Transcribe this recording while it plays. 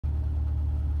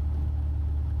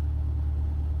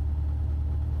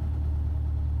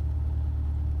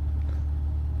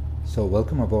So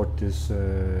welcome aboard this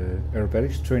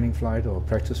aerobatics training flight or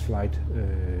practice flight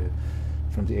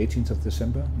from the 18th of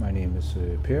December. My name is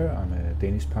Per. I'm a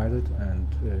Danish pilot and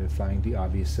flying the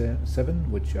RV7,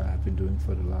 which I have been doing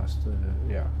for the last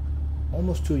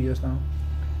almost 2 years now.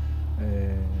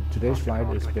 Today's flight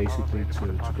is basically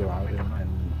to go out and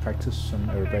practice some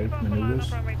aerobatic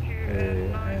maneuvers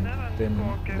and then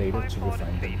later to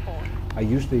refine them. I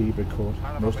usually record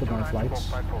most of my flights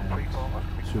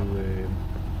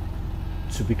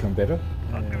to become better,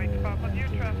 and I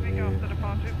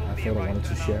thought I wanted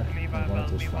to share on one of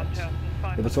those flights.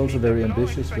 It was also very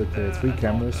ambitious with 3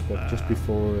 cameras, but just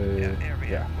before,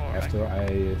 after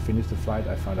I finished the flight,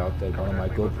 I found out that one of my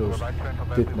GoPros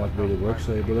did not really work,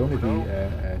 so it will only be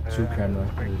a 2-camera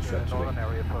shot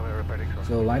today.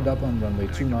 So lined up on runway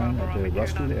 29 at the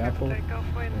Roskilde Airport,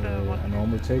 a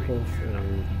normal takeoff,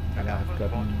 and I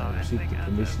have received the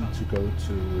permission to go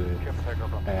to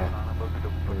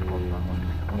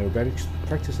an aerobatics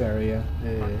practice area,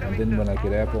 and then when I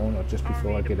get airborne, or just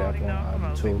before I get airborne,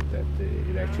 I'm told that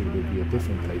it actually will be a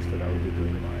different place that I will be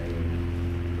doing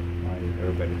my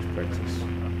aerobatics practice.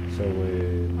 So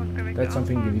that's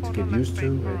something you need to get used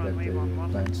to, that the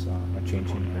plans are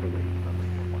changing right away.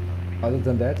 Other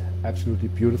than that, absolutely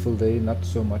beautiful day, not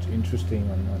so much interesting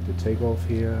on the takeoff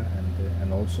here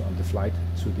and also on the flight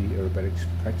to the aerobatics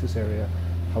practice area.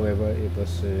 However, it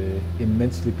was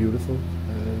immensely beautiful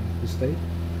this day,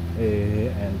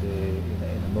 and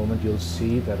in a moment you'll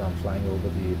see that I'm flying over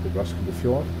the Roskilde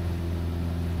Fjord,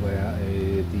 where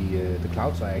the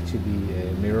clouds are actually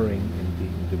mirroring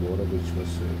in the water, which was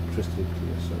crystal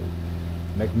clear. So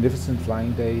magnificent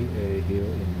flying day here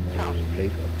in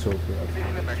late October of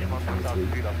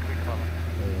 2023.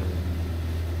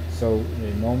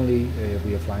 Normally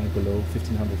we are flying below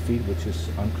 1500 feet, which is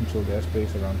uncontrolled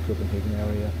airspace around Copenhagen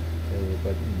area.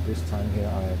 But in this time here,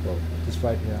 this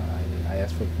flight here, I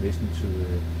asked for permission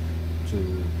to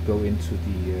go into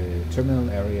the terminal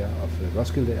area of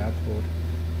Roskilde Airport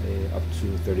up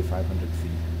to 3500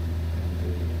 feet. And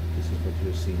this is what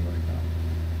you're seeing right now.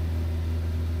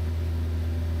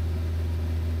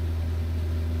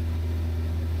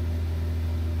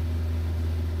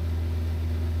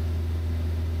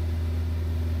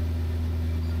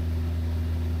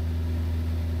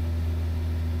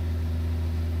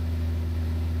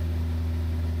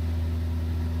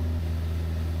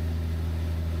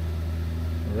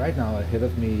 Right now ahead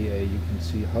of me you can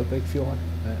see Holbæk Fjord,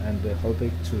 and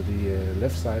Holbæk to the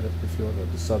left side of the fjord, or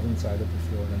the southern side of the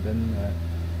fjord, and then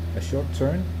a short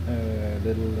turn a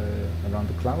little around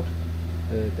the cloud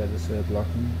that is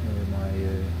blocking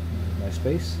my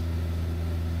space.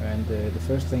 And the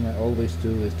first thing I always do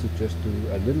is to just do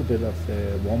a little bit of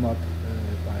warm-up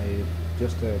by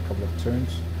just a couple of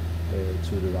turns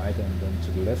to the right and then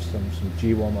to the left, some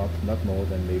G warm-up, not more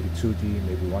than maybe 2G,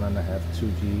 maybe 1.5,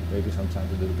 2G, maybe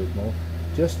sometimes a little bit more,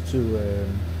 just to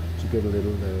get a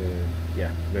little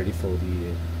ready for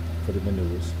the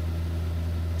maneuvers.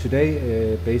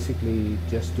 Today basically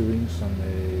just doing some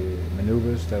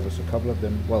maneuvers. There was a couple of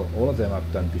them, well, all of them I've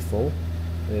done before,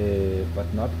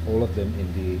 but not all of them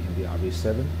in the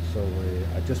RV7. So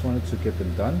I just wanted to get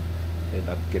them done.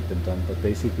 Not get them done, but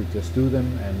basically just do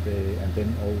them, and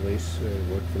then always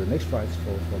work for the next flights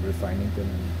for refining them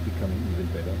and becoming even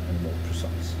better and more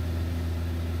precise.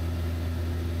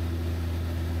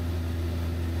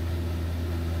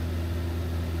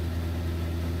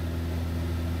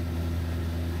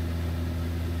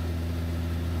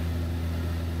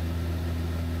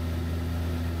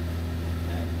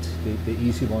 The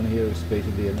easy one here is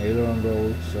basically an aileron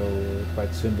roll, so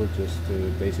quite simple, just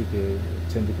basically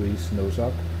 10 degrees nose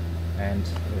up, and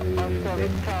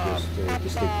then just stick to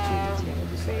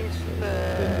the sides. So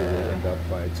then you will end up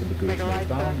by 10 degrees nose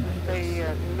down,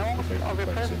 and that's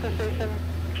quite simple.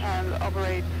 And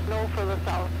operate no further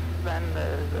south than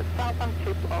the southern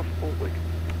tip of Ulrik.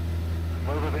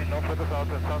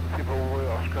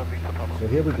 So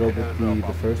here we go with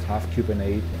the first half-cuban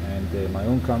 8, and my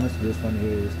own comments to this one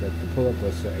here is that the pull-up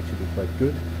was actually quite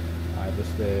good. I was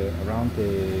around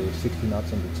 60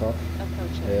 knots on the top.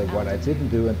 What I didn't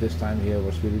do at this time here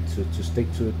was really to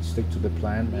stick to the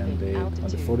plan, and on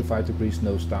the 45 degrees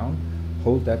nose down,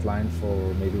 hold that line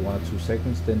for maybe 1 or 2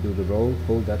 seconds, then do the roll,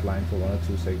 hold that line for 1 or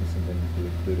 2 seconds, and then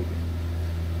do it again.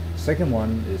 Second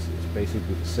one is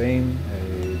basically the same.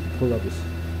 The pull-up is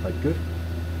quite good,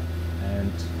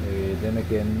 and then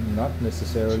again not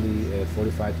necessarily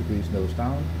 45 degrees nose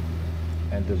down,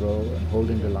 and the roll, and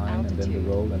holding the line, and then the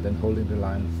roll, and then holding the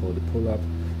line for the pull-up.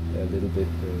 A little bit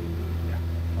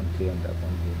unclear on that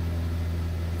one here.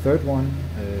 Third one,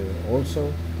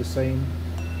 also the same,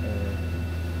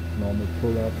 normal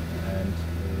pull-up, and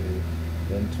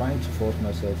then trying to force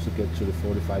myself to get to the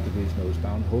 45 degrees nose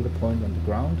down, hold a point on the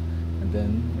ground, and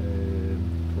then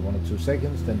for 1 or 2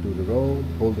 seconds, then do the roll,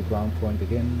 hold the ground point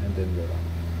again, and then roll out.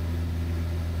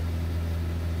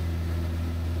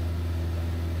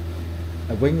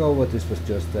 A wing over, this was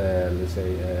just, let's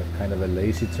say, kind of a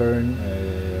lazy turn,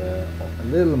 a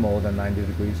little more than 90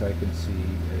 degrees I can see,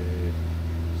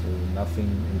 so nothing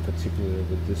in particular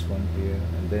with this one here,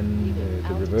 and then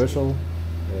the reversal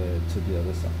to the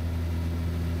other side.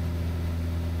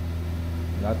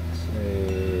 Not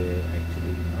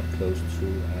actually not close to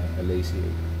a lazy 8.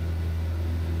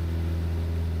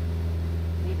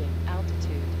 Leaving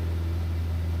altitude.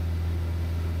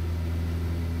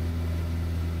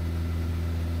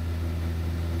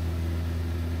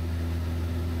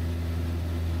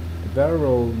 Barrel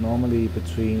roll normally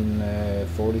between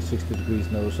 40-60 degrees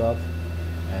nose up,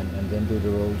 and then do the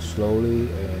roll slowly.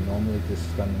 Normally this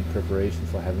is done in preparation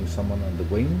for having someone on the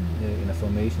wing in a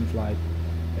formation flight.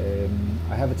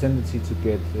 I have a tendency to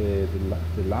get the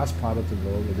last part of the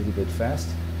roll a little bit fast,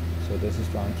 so this is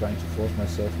why I'm trying to force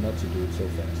myself not to do it so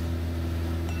fast.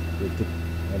 With a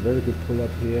very good pull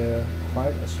up here,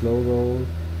 quite a slow roll,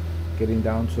 getting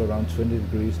down to around 20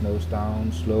 degrees nose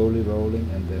down, slowly rolling,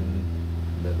 and then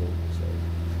level. So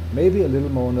maybe a little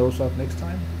more nose up next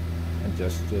time, and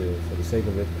just for the sake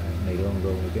of it, make a long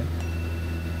roll again.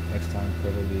 Next time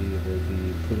probably will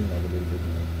be pulling up a little bit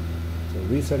more. So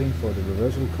resetting for the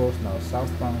reversal course, now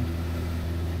southbound,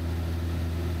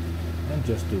 and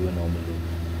just do a normal loop.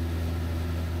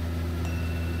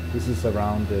 This is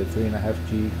around 3.5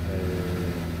 G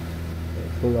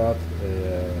pull up, a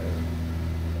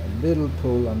little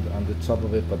pull on the top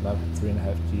of it, but not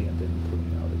 3.5 G, and then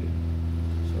pulling out again.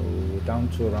 So down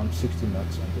to around 60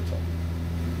 knots on the top.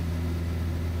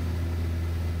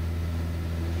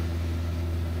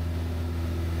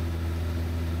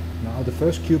 Now the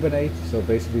first Cuban 8, so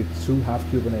basically 2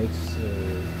 half-cuban 8s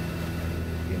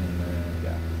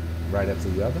right after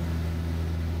the other.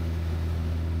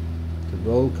 The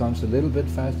roll comes a little bit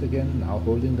fast again, now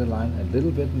holding the line a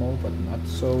little bit more, but not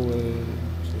so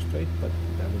straight, but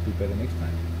that will be better next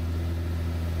time.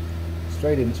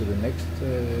 Straight into the next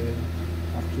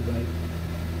half-cuban 8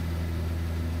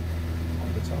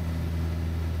 on the top.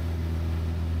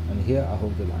 And here I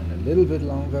hold the line a little bit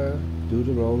longer, do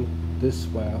the roll. This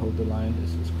where I hold the line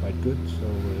is quite good, so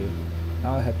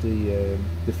now I have the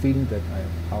feeling that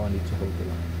how I need to hold the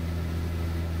line.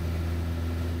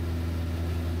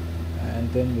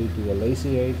 And then we do a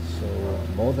lazy 8, so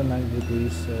more than 90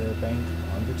 degrees bank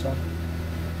on the top.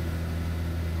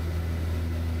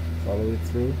 Follow it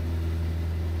through.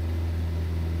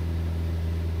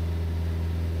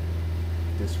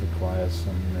 This requires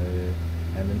some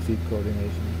hand and feet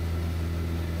coordination.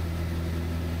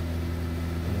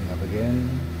 Up again,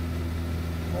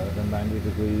 more than 90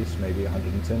 degrees, maybe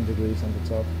 110 degrees on the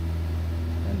top,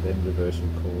 and then reversal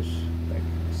course back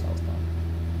southbound.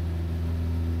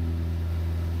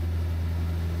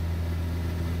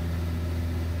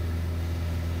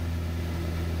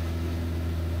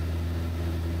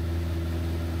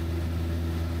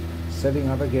 Setting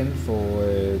up again for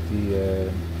the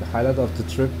highlight of the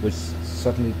trip, which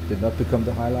suddenly did not become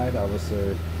the highlight. I was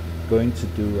going to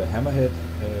do a hammerhead.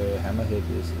 Hammerhead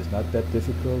is not that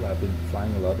difficult. I've been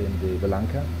flying a lot in the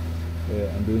Valanca.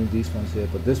 I'm doing these ones here,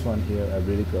 but this one here I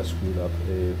really got screwed up.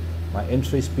 My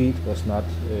entry speed was not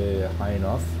high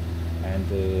enough, and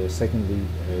secondly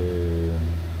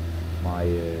my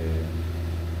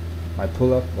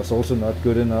pull-up was also not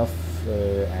good enough,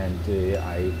 and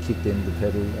I kicked in the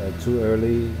pedal too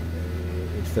early.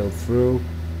 It fell through.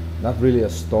 Not really a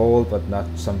stall, but not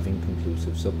something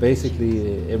conclusive. So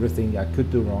basically everything I could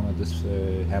do wrong on this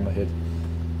hammerhead,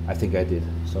 I think I did.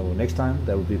 So next time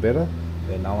that will be better.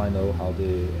 Now I know how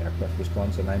the aircraft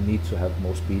responds, and I need to have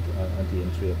more speed on the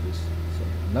entry of this. So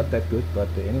not that good, but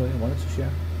anyway, I wanted to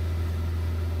share.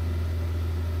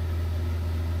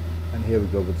 And here we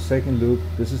go with the second loop.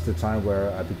 This is the time where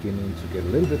I'm beginning to get a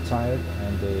little bit tired,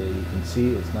 and you can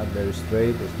see it's not very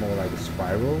straight. It's more like a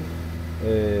spiral.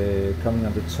 Coming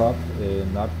on the top,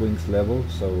 not wings level,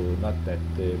 so not that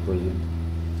brilliant.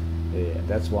 And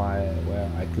that's where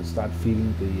I could start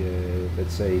feeling the,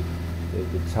 let's say,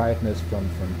 the tiredness from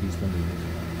these maneuvers.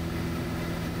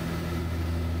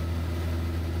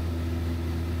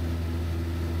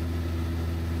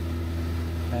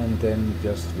 And then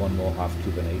just one more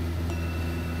half-cuban 8.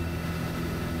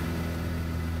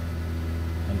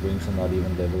 And wings are not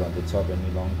even level on the top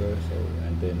any longer, so,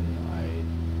 and then I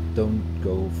don't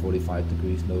go 45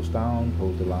 degrees nose down,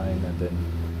 hold the line, and then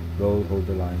roll, hold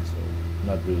the line, so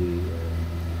not really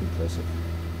impressive.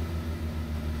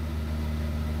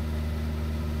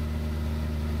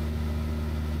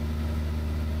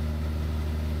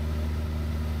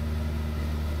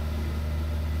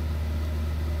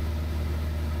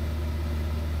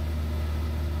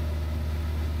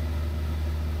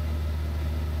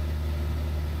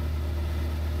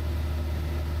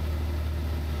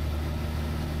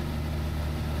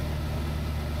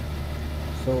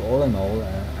 So all in all, a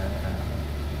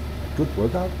good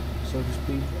workout, so to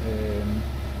speak.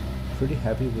 Pretty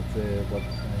happy with what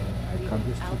I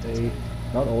accomplished today.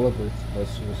 Not all of it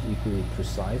was equally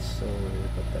precise, so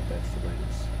but that's the way it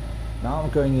is. Now I'm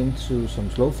going into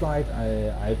some slow flight.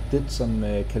 I did some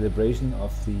calibration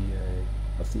of the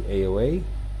AOA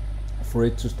for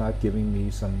it to start giving me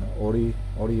some audio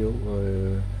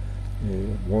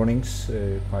warnings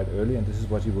quite early, and this is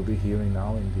what you will be hearing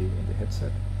now in the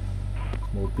headset.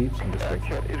 Small beeps on the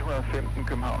station.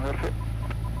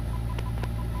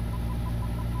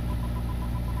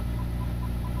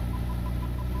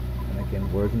 And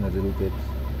again, working a little bit,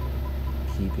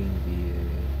 keeping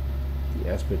the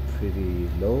airspeed pretty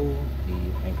low, the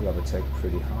angle of attack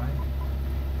pretty high,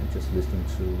 and just listening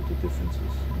to the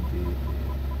differences in the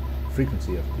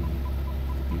frequency of the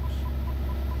beeps.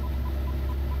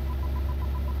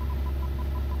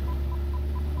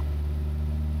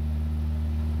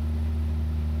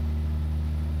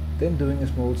 Then doing a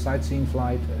small sightseeing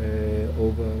flight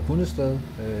over Hundested,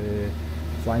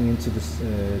 flying into the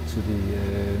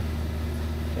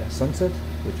sunset,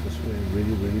 which was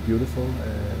really beautiful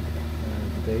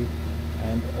today,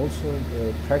 and also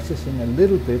practicing a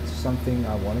little bit something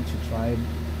I wanted to try,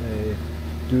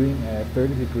 doing a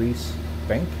 30 degrees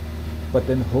bank, but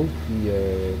then hold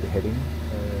the heading,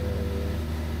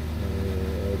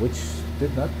 which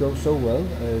did not go so well.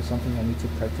 Something I need to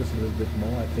practice a little bit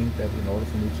more. I think that in order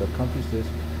for me to accomplish this,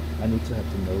 I need to have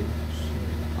the nose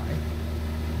high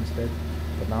instead.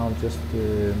 But now I'm just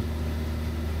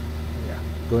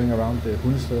going around the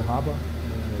Hundested Harbor,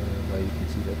 where you can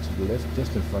see that to the left,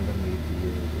 just in front of me,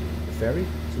 the ferry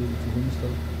to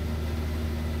Hundested.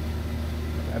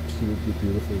 Absolutely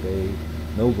beautiful day,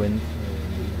 no wind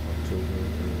in October.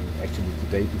 Actually, the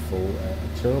day before,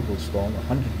 a terrible storm, a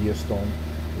 100-year storm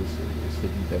is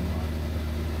hitting Denmark.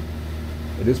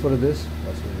 It is what it is,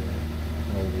 but I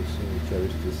can always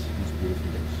cherish these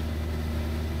beautiful days.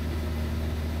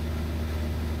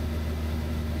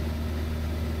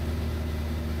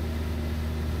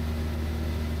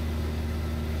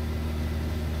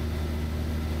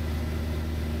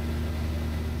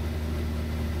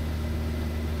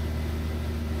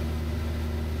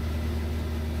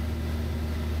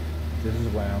 This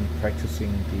is where I'm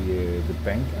practicing the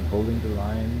bank and holding the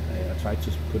line. I tried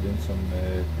to put in some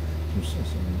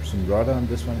rudder on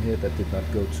this one here that did not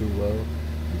go too well.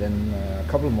 And then a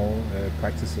couple more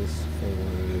practices for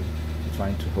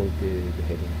trying to hold the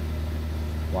heading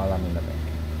while I'm in the bank.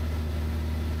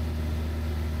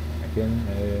 Again,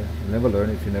 you never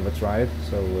learn if you never try it.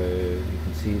 So you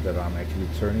can see that I'm actually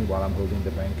turning while I'm holding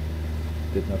the bank.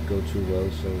 Did not go too well,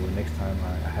 so next time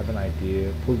I have an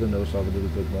idea, pull the nose up a little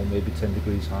bit more, maybe 10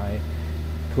 degrees high,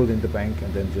 pull in the bank,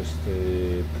 and then just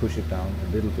push it down a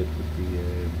little bit with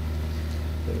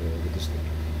the stick.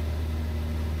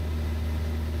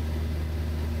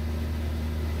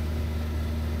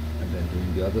 And then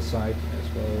doing the other side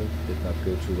as well, did not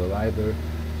go too well either,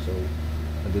 so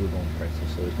a little more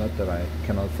practice. So it's not that I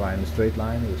cannot fly in a straight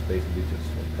line, it was basically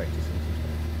just practicing some stuff.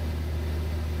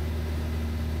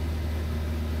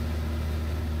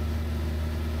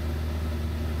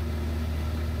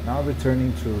 Now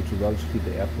returning to Roskilde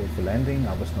the airport for landing.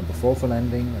 I was number 4 for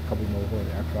landing, a couple more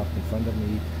aircraft in front of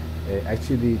me,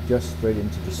 actually just straight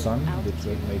into the sun, which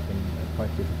would make them quite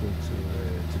difficult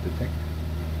to detect.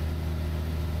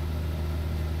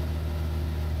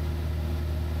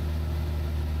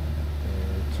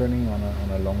 Turning on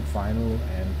a long final,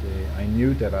 and I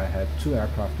knew that I had 2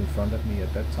 aircraft in front of me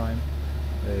at that time,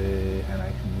 and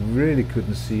I really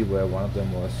couldn't see where one of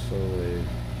them was, so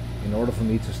in order for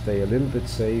me to stay a little bit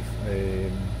safe,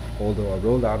 although I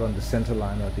rolled out on the center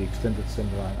line, or the extended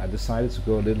center line, I decided to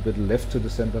go a little bit left to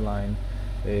the center line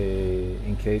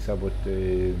in case I would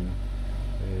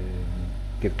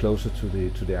get closer to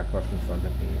the aircraft in front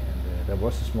of me. And there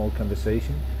was a small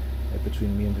conversation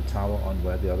between me and the tower on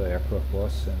where the other aircraft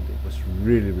was, and it was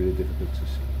really difficult to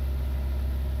see.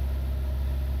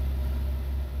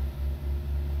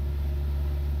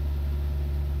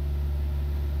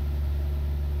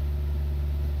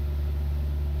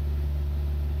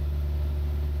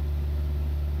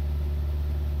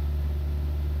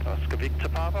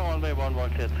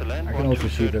 I can also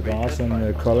see that there are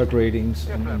some color gradings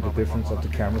in the difference of the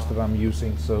cameras that I'm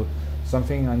using, so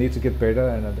something I need to get better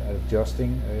at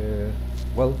adjusting.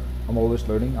 Well, I'm always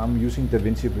learning. I'm using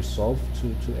DaVinci Resolve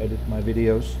to edit my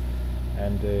videos,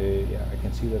 and yeah, I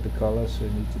can see that the colors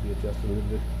need to be adjusted a little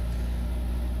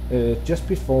bit. Just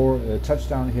before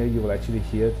touchdown here, you will actually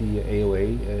hear the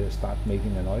AOA start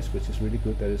making a noise, which is really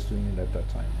good that it's doing it at that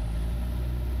time.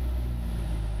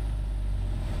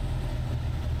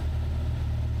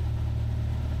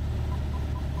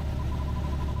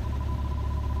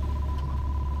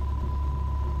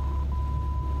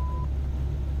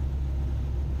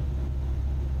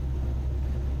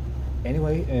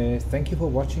 anyway, thank you for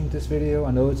watching this video.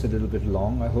 I know it's a little bit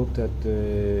long. I hope that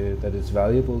that it's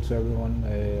valuable to everyone.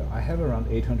 I have around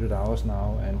 800 hours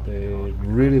now, and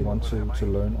really want to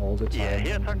learn all the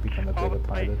time and become a better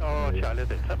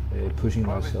pilot. Pushing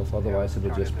myself, otherwise it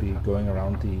will just be going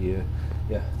around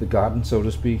the garden, so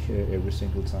to speak, every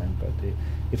single time. But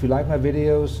if you like my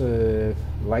videos,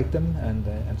 like them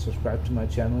and subscribe to my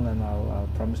channel, and I'll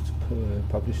promise to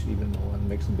publish even more and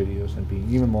make some videos and be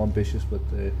even more ambitious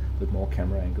with more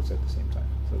camera angles at the same time.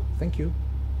 So thank you.